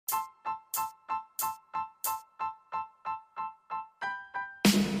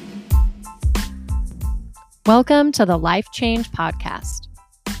Welcome to the Life Change Podcast.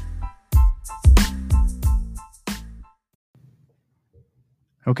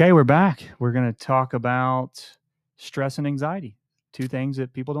 Okay, we're back. We're going to talk about stress and anxiety, two things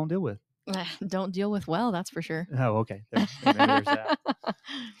that people don't deal with. Don't deal with well, that's for sure. Oh, okay. Maybe there's that.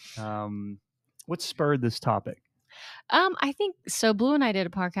 What spurred this topic? I think so. Bleu and I did a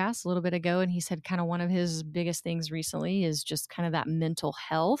podcast a little bit ago, and he said kind of one of his biggest things recently is just kind of that mental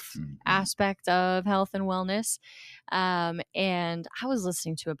health aspect of health and wellness. And I was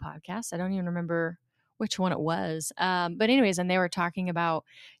listening to a podcast. I don't even remember which one it was. But anyways, and they were talking about,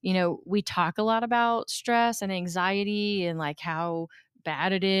 we talk a lot about stress and anxiety and like how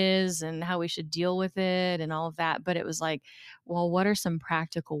bad it is and how we should deal with it and all of that. But it was like, well, what are some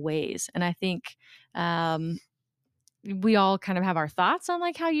practical ways? And I think, we all kind of have our thoughts on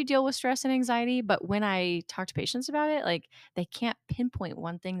like how you deal with stress and anxiety. But when I talk to patients about it, like they can't pinpoint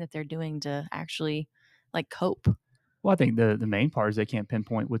one thing that they're doing to actually like cope. Well, I think the main part is they can't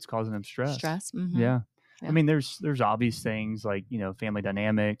pinpoint what's causing them stress. Mm-hmm. Yeah. I mean, there's obvious things like, family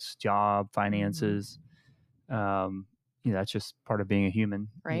dynamics, job, finances. That's just part of being a human.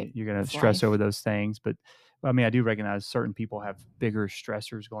 Right. You're going to stress over those things. But I mean, I do recognize certain people have bigger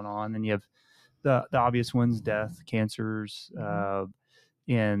stressors going on. And you have the obvious ones, death, cancers.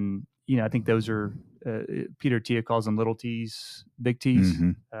 And, I think those are, Peter Tia calls them little T's, big T's.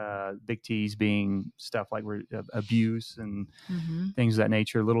 Big T's being stuff like abuse and things of that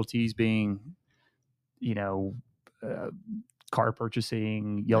nature. Little T's being, car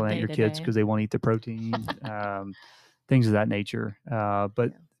purchasing, yelling at your kids because they won't eat the protein, things of that nature.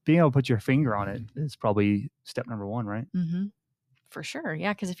 But being able to put your finger on it is probably step number one, right? For sure.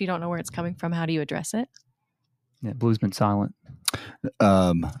 Yeah. Because if you don't know where it's coming from, how do you address it? Yeah. Blue's been silent.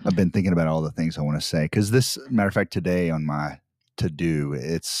 I've been thinking about all the things I want to say because matter of fact, today on my to-do,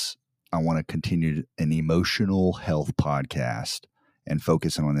 I want to continue an emotional health podcast and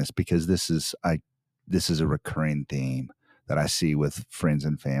focusing on this because this is a recurring theme that I see with friends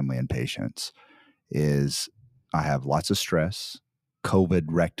and family and patients is I have lots of stress. COVID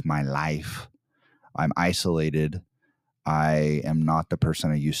wrecked my life. I'm isolated. I am not the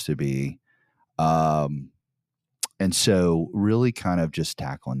person I used to be. And so really kind of just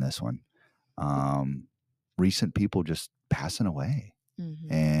tackling this one. Recent people just passing away.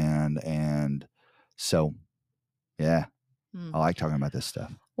 And so, yeah, I like talking about this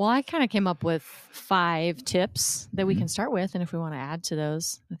stuff. Well, I kind of came up with 5 tips that we can start with. And if we want to add to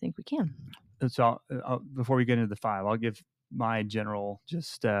those, I think we can. So before we get into the 5, I'll give my general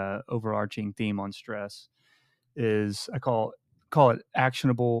just overarching theme on stress is I call it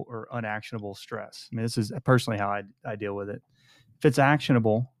actionable or unactionable stress. I mean, this is personally how I deal with it. If it's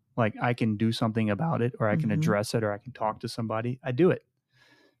actionable, like I can do something about it or I can address it or I can talk to somebody, I do it.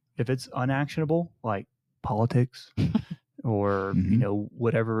 If it's unactionable, like politics or,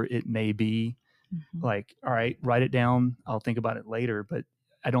 whatever it may be, like, all right, write it down. I'll think about it later, but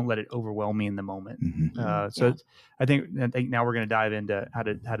I don't let it overwhelm me in the moment. I think now we're going to dive into how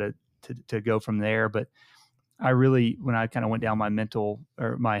to go from there. But I really, when I kind of went down my mental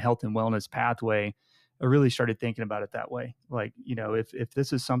or my health and wellness pathway, I really started thinking about it that way. Like, if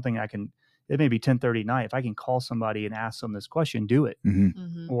this is something it may be 10:30 at night. If I can call somebody and ask them this question, do it,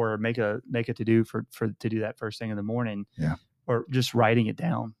 or make a to do to do that first thing in the morning, or just writing it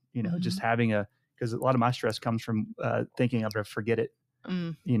down. Just having because a lot of my stress comes from thinking I'm going to forget it.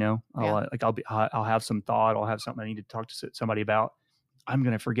 I'll have some thought. I'll have something I need to talk to somebody about. I'm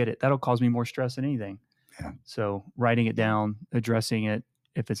going to forget it. That'll cause me more stress than anything. Yeah. So writing it down, addressing it.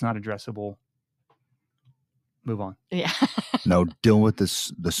 If it's not addressable, move on. Yeah. No, dealing with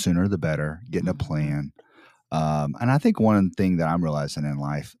this, the sooner the better, getting a plan. And I think one thing that I'm realizing in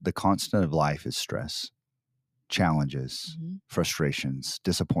life, the constant of life is stress, challenges, frustrations,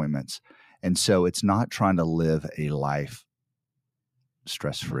 disappointments. And so it's not trying to live a life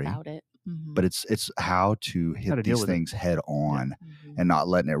stress-free without it. But it's how to hit these things head on and not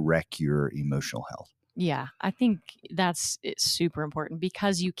letting it wreck your emotional health. Yeah, I think it's super important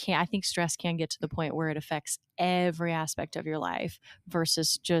because I think stress can get to the point where it affects every aspect of your life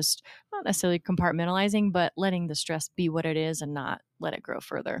versus just not necessarily compartmentalizing, but letting the stress be what it is and not let it grow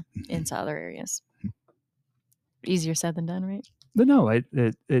further into other areas. Easier said than done, right? But no, it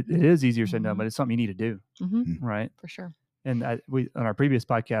is easier said than done, but it's something you need to do, right? For sure. And on our previous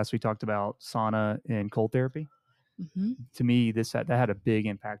podcast, we talked about sauna and cold therapy. To me, that had a big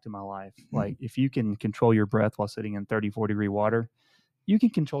impact in my life. Like if you can control your breath while sitting in 34 degree water, you can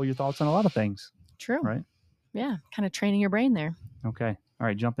control your thoughts on a lot of things. True. Right. Yeah. Kind of training your brain there. Okay. All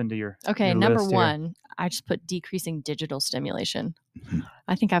right, jump into your Okay, your number list here. one, I just put decreasing digital stimulation. Mhm.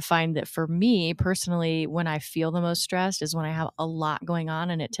 I think I find that for me personally, when I feel the most stressed is when I have a lot going on,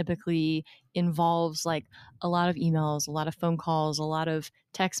 and it typically involves like a lot of emails, a lot of phone calls, a lot of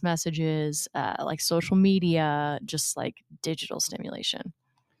text messages, like social media, just like digital stimulation.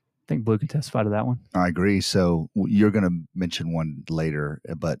 I think Blue could testify to that one. I agree. So you're going to mention one later,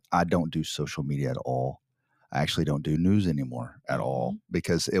 but I don't do social media at all. I actually don't do news anymore at all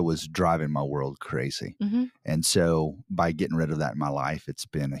because it was driving my world crazy. Mm-hmm. And so by getting rid of that in my life, it's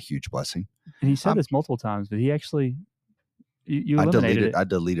been a huge blessing. And he said this multiple times, but he actually you eliminated it. I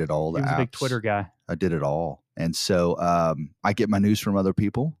deleted all the apps. He was a big Twitter guy. I did it all. And so I get my news from other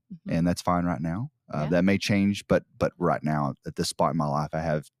people, and that's fine right now. That may change, but right now at this spot in my life, I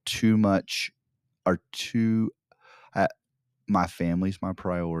have too much my family's my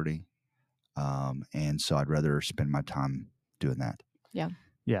priority. And so I'd rather spend my time doing that. Yeah.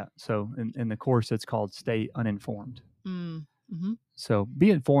 Yeah. So in the course, it's called Stay Uninformed. Mm-hmm. So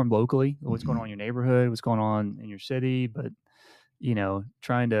be informed locally, what's going on in your neighborhood, what's going on in your city, but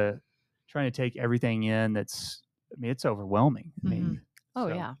trying to take everything in. It's overwhelming. I mean,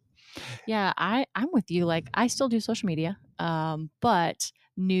 yeah. I'm with you. Like I still do social media, but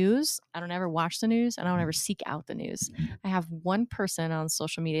news, I don't ever watch the news and I don't ever seek out the news. I have one person on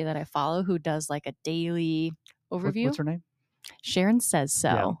social media that I follow who does like a daily overview. What's her name? Sharon Says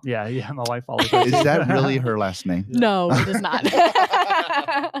So. Yeah. My wife follows her. Is that really her last name? No, it is not.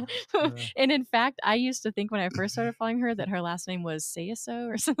 And in fact, I used to think when I first started following her that her last name was Seiso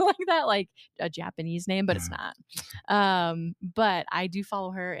or something like that, like a Japanese name, but it's not. But I do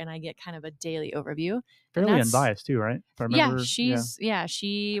follow her and I get kind of a daily overview. Fairly unbiased too, right? If I remember, she's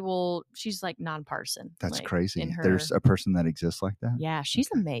like nonpartisan. That's like, crazy. There's a person that exists like that. Yeah, she's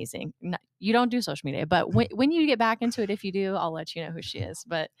amazing. You don't do social media, but when you get back into it, if you do, I'll let you know who she is.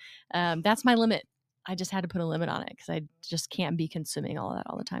 But that's my limit. I just had to put a limit on it because I just can't be consuming all of that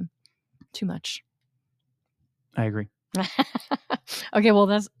all the time. Too much. I agree. Okay, well,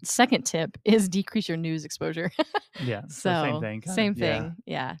 that's second tip is decrease your news exposure. Yeah. So same thing.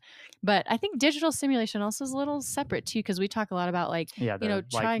 Yeah. But I think digital stimulation also is a little separate too, because we talk a lot about like,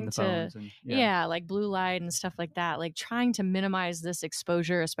 trying to, like blue light and stuff like that, like trying to minimize this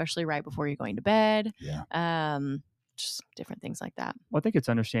exposure, especially right before you're going to bed. Yeah. Just different things like that. Well, I think it's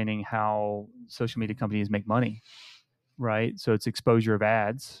understanding how social media companies make money, right? So it's exposure of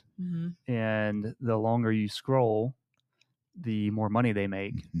ads, and the longer you scroll, the more money they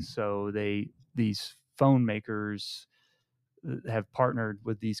make. So these phone makers have partnered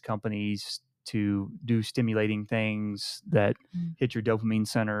with these companies to do stimulating things that hit your dopamine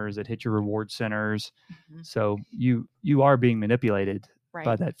centers, that hit your reward centers. So you are being manipulated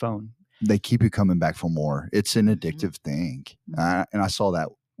by that phone. They keep you coming back for more. It's an addictive thing. And I saw that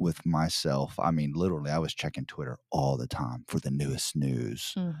with myself. I mean, literally, I was checking Twitter all the time for the newest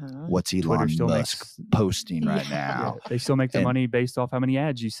news. What's Elon Musk posting right now? Yeah, they still make their money based off how many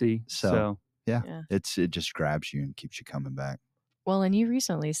ads you see. So it just grabs you and keeps you coming back. Well, and you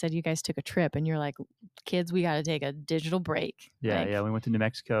recently said you guys took a trip and you're like, kids, we got to take a digital break. Yeah. We went to New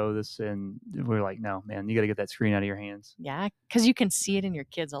Mexico and we were like, no, man, you got to get that screen out of your hands. Yeah. Because you can see it in your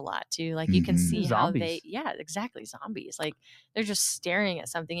kids a lot too. Like you can see zombies. Exactly. Zombies. Like they're just staring at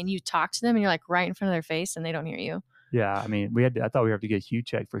something and you talk to them and you're like right in front of their face and they don't hear you. Yeah. I mean, I thought we would have to get a Hue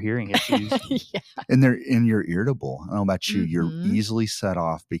check for hearing issues. And you're irritable. I don't know about you. You're easily set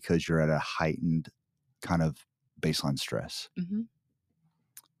off because you're at a heightened kind of baseline stress.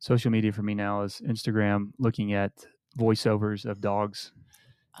 Social media for me now is Instagram, looking at voiceovers of dogs.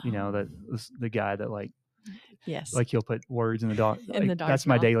 That the guy that like he'll put words in the dog. That's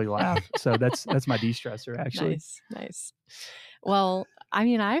my daily laugh. So that's my de-stressor actually. Nice. Well, I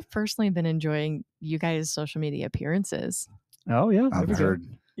mean, I've personally been enjoying you guys' social media appearances. Oh yeah, I've heard.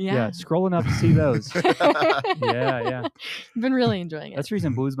 Yeah, scrolling up to see those. yeah. Been really enjoying it. That's the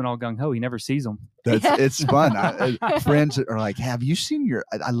reason Blue's been all gung ho. He never sees them. It's fun. Friends are like, "Have you seen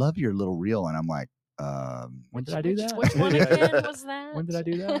I love your little reel," and I'm like, "When did I do that? Which one again was that? When did I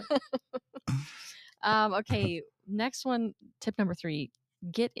do that?" Okay, next one. Tip number 3: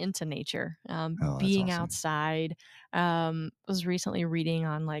 get into nature. Being awesome. outside. Was recently reading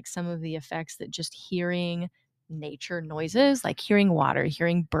on like some of the effects that just hearing nature noises, like hearing water,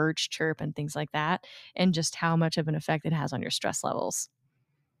 hearing birds chirp and things like that, and just how much of an effect it has on your stress levels.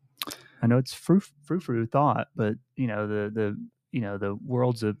 I know it's frou thought, but the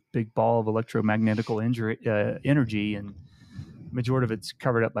world's a big ball of electromagnetic energy, and majority of it's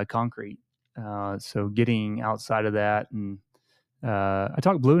covered up by concrete. So getting outside of that, and I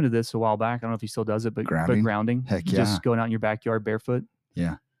talked Blue into this a while back. I don't know if he still does it, but grounding. Heck yeah. Just going out in your backyard barefoot.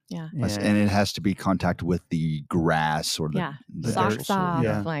 Yeah. Yeah. And it has to be contact with the grass or the socks actual soil. off,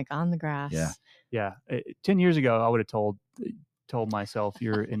 Yeah. like on the grass. Yeah. Yeah. 10 years ago, I would have told myself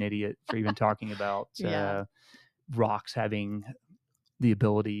you're an idiot for even talking about rocks having the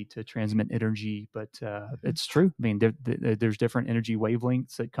ability to transmit energy, but it's true. I mean, there's different energy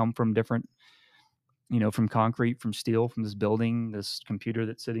wavelengths that come from different, from concrete, from steel, from this building, this computer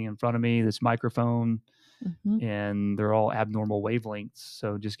that's sitting in front of me, this microphone, and they're all abnormal wavelengths.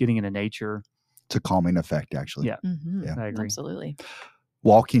 So just getting into nature. It's a calming effect, actually. Yeah. Mm-hmm. I agree. Absolutely.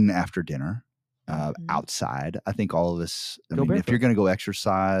 Walking after dinner outside. I think all of us, if you're going to go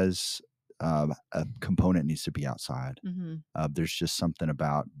exercise, a component needs to be outside. There's just something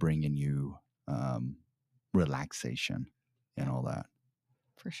about bringing you relaxation and all that.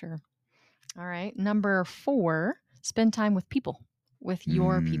 For sure. All right. Number 4, spend time with people, with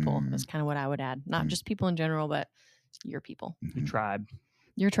your people is kind of what I would add. Not just people in general, but your people. Your tribe.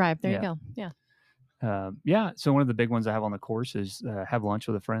 Your tribe. There you go. Yeah. So one of the big ones I have on the course is have lunch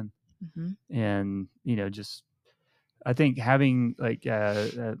with a friend. And, I think having like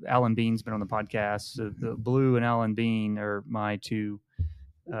Alan Bean's been on the podcast. The Bleu and Alan Bean are my 2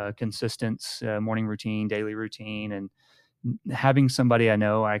 consistents, morning routine, daily routine, and having somebody I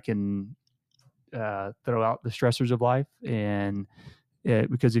know I can throw out the stressors of life. And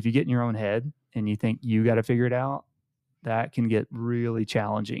because if you get in your own head and you think you got to figure it out, that can get really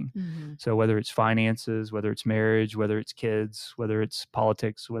challenging. So whether it's finances, whether it's marriage, whether it's kids, whether it's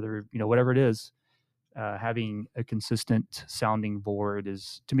politics, whether, whatever it is, having a consistent sounding board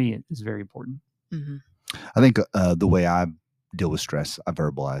is, to me, is very important. I think the way I deal with stress, I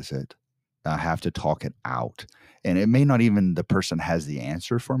verbalize it. I have to talk it out. And it may not even the person has the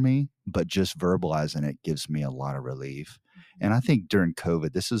answer for me, but just verbalizing it gives me a lot of relief. And I think during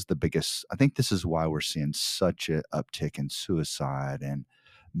COVID, this is the biggest, I think this is why we're seeing such an uptick in suicide and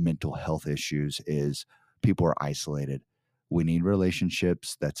mental health issues is people are isolated. We need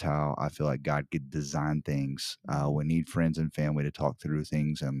relationships. That's how I feel like God could design things. We need friends and family to talk through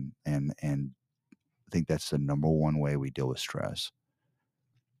things. And I think that's the number one way we deal with stress.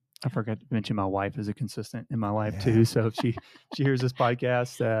 I forgot to mention my wife is a consistent in my life too. So if she hears this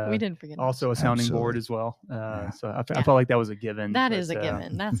podcast, we didn't forget. Also a sounding board as well. So I felt like that was a given. That is a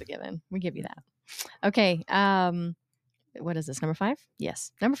given. That's a given. We give you that. Okay. What is this? Number 5?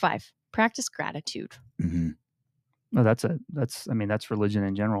 Yes. Number 5, practice gratitude. No, that's religion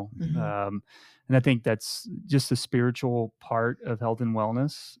in general. And I think that's just the spiritual part of health and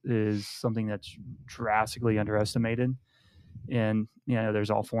wellness is something that's drastically underestimated. And, there's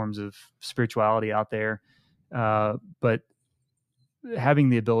all forms of spirituality out there. But having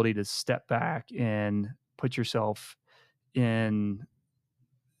the ability to step back and put yourself in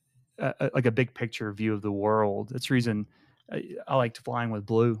like a big picture view of the world. That's the reason I liked flying with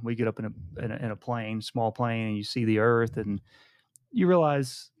Bleu. We get up in a plane, small plane, and you see the earth and you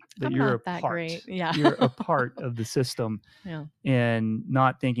realize that you're a part. You're a part of the system, and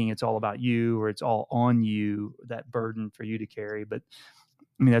not thinking it's all about you or it's all on you, that burden for you to carry. But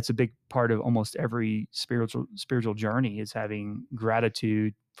I mean, that's a big part of almost every spiritual journey is having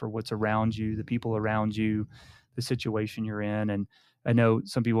gratitude for what's around you, the people around you, the situation you're in. And I know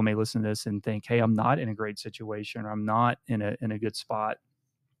some people may listen to this and think, hey, I'm not in a great situation, or I'm not in a good spot.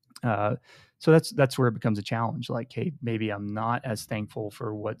 So that's where it becomes a challenge. Like, hey, maybe I'm not as thankful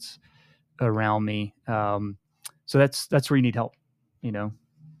for what's around me. So that's where you need help, 2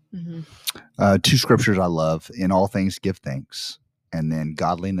 scriptures I love: in all things give thanks, and then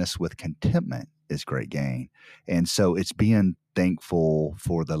godliness with contentment is great gain. And so it's being thankful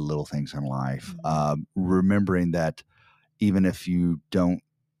for the little things in life, remembering that even if you don't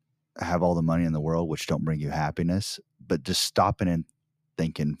have all the money in the world, which don't bring you happiness, but just stopping and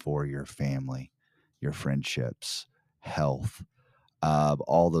thinking for your family, your friendships, health,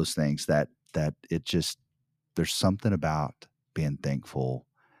 all those things that it just, there's something about being thankful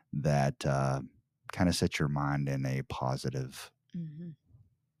that kind of sets your mind in a positive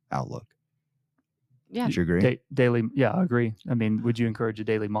outlook. Yeah. Would you agree? Daily. Yeah, I agree. I mean, would you encourage a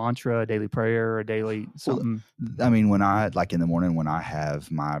daily mantra, a daily prayer, a daily something? Well, I mean, when I, like in the morning, when I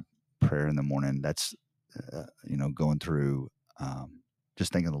have my prayer in the morning, that's, going through,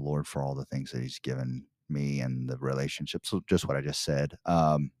 just thanking the Lord for all the things that he's given me and the relationships. So just what I just said.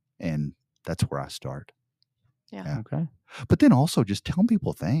 And that's where I start. Yeah. Okay. But then also just telling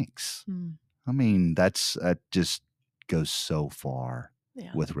people thanks. I mean, that just goes so far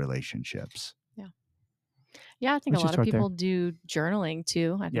with relationships. Yeah, I think a lot of people do journaling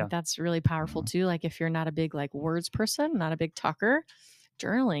too. I think that's really powerful too. Like if you're not a big words person, not a big talker,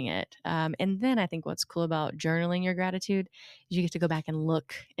 journaling it. And then I think what's cool about journaling your gratitude is you get to go back and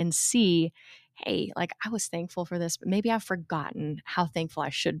look and see, hey, like I was thankful for this, but maybe I've forgotten how thankful I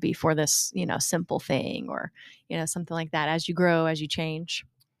should be for this, simple thing, or, something like that. As you grow, as you change.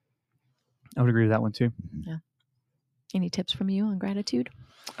 I would agree with that one too. Yeah. Any tips from you on gratitude?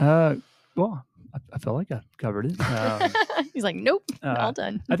 Well, I feel like I covered it. He's like, nope, all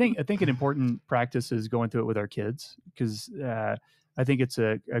done. I think an important practice is going through it with our kids, because I think it's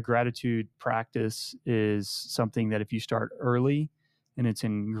a gratitude practice is something that if you start early and it's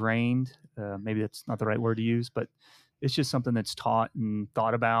ingrained, maybe that's not the right word to use, but it's just something that's taught and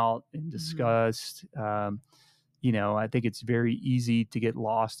thought about and discussed. I think it's very easy to get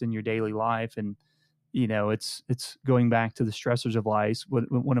lost in your daily life, and it's going back to the stressors of life.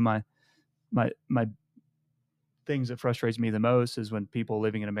 One of my things that frustrates me the most is when people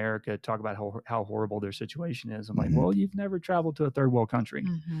living in America talk about how horrible their situation is. I'm like, well, you've never traveled to a third world country,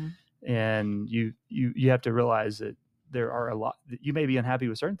 and you have to realize that there are a lot. You may be unhappy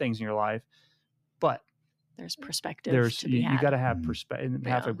with certain things in your life, but there's perspective. You got to have perspective.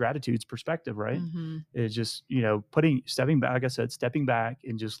 Half of gratitude's perspective, right? It's just stepping back. Like I said, stepping back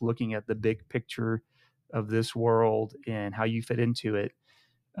and just looking at the big picture of this world and how you fit into it.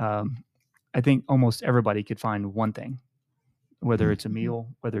 I think almost everybody could find one thing, whether it's a meal,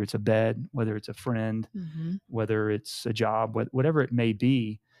 whether it's a bed, whether it's a friend, whether it's a job, whatever it may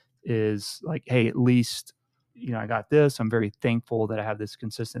be, is like, hey, at least, I got this. I'm very thankful that I have this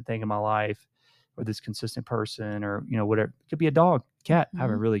consistent thing in my life, or this consistent person, or, whatever. It could be a dog, cat. I have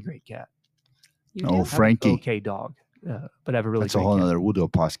a really great cat. Frankie. Okay, dog. But I have a really That's a whole other, we'll do a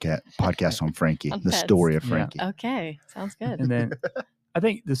podcast on Frankie, the story of Frankie. Yeah. Okay. Sounds good. And then I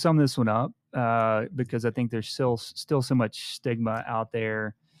think to sum this one up, because I think there's still so much stigma out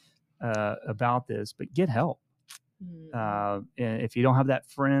there about this, but get help. And if you don't have that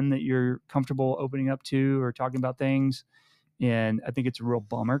friend that you're comfortable opening up to or talking about things, and I think it's a real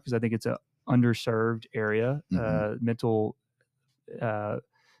bummer, because I think it's a underserved area, mental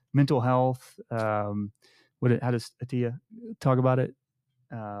health. How does Atia talk about it?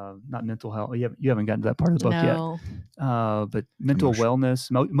 Not mental health. You haven't gotten to that part of the book yet. But mental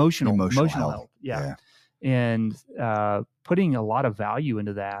wellness, emotional health. Yeah. And putting a lot of value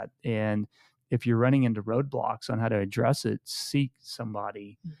into that. And if you're running into roadblocks on how to address it, seek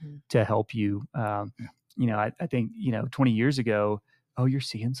somebody to help you. I think 20 years ago, oh, you're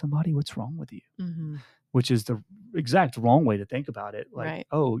seeing somebody? What's wrong with you? Which is the exact wrong way to think about it. Like,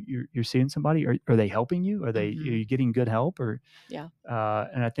 oh, you're seeing somebody? Are they helping you? Are you getting good help? Or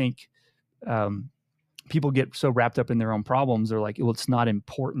and I think people get so wrapped up in their own problems. They're like, well, it's not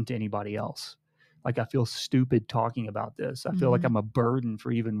important to anybody else. Like, I feel stupid talking about this. I feel like I'm a burden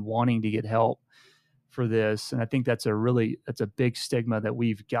for even wanting to get help for this. And I think that's a big stigma that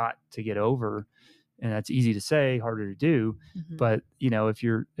we've got to get over. And that's easy to say, harder to do. But if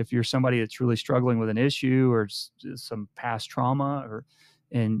you're somebody that's really struggling with an issue or some past trauma,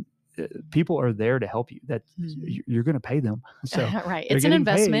 and people are there to help you, that you're going to pay them. So right, it's an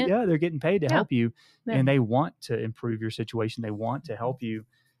investment. Paid. Yeah, they're getting paid to help you, and they want to improve your situation. They want to help you.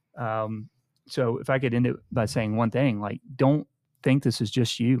 So if I could end it by saying one thing, like, don't think this is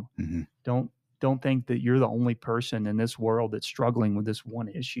just you. Don't think that you're the only person in this world that's struggling with this one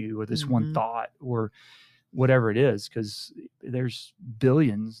issue or this one thought or whatever it is, because there's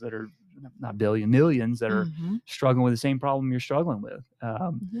millions that are struggling with the same problem you're struggling with.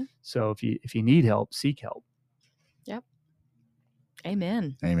 So if you need help, seek help. Yep.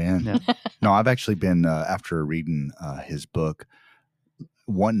 Amen. Yeah. No, I've actually been, after reading his book,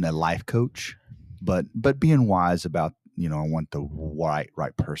 wanting a life coach, but being wise about, I want the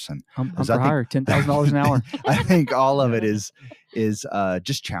right person. I'm for hire, $10,000 an hour. I think all of it is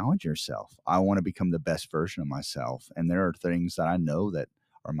just challenge yourself. I want to become the best version of myself. And there are things that I know that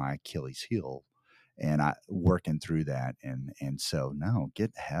are my Achilles heel, and I working through that. And so no,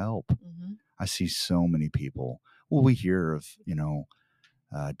 get help. I see so many people. Well, we hear of,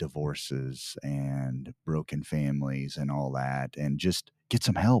 divorces and broken families and all that, and just get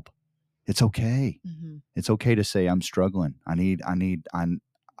some help. It's okay. It's okay to say, I'm struggling. I need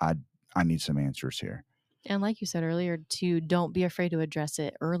some answers here. And like you said earlier, don't be afraid to address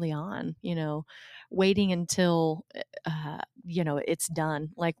it early on, waiting until, it's done.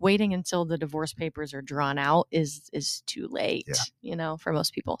 Like, waiting until the divorce papers are drawn out is too late, for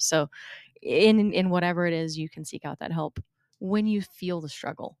most people. So in whatever it is, you can seek out that help when you feel the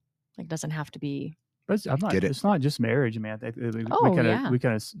struggle. Like, it doesn't have to be. But it's not just marriage, man. We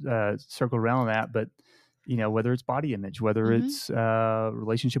kind of circle around that, but whether it's body image, whether it's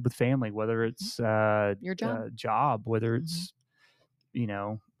relationship with family, whether it's your job, whether it's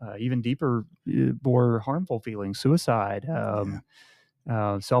even deeper, more harmful feelings, suicide,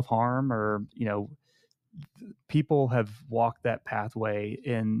 self-harm, or, people have walked that pathway.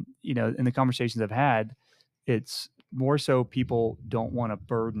 And, in the conversations I've had, it's more so people don't want to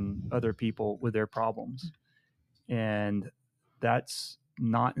burden other people with their problems. And that's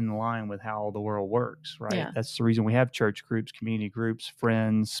not in line with how the world works, right? Yeah. That's the reason we have church groups, community groups,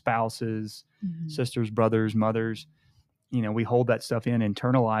 friends, spouses, sisters, brothers, mothers. We hold that stuff in,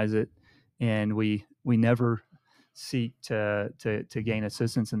 internalize it, and we never seek to gain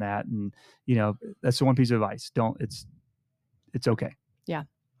assistance in that. And, that's the one piece of advice. It's okay. Yeah.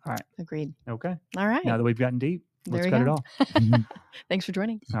 All right. Agreed. Okay. All right. Now that we've gotten deep, let's we cut go. it off. Thanks for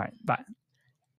joining. All right. Bye.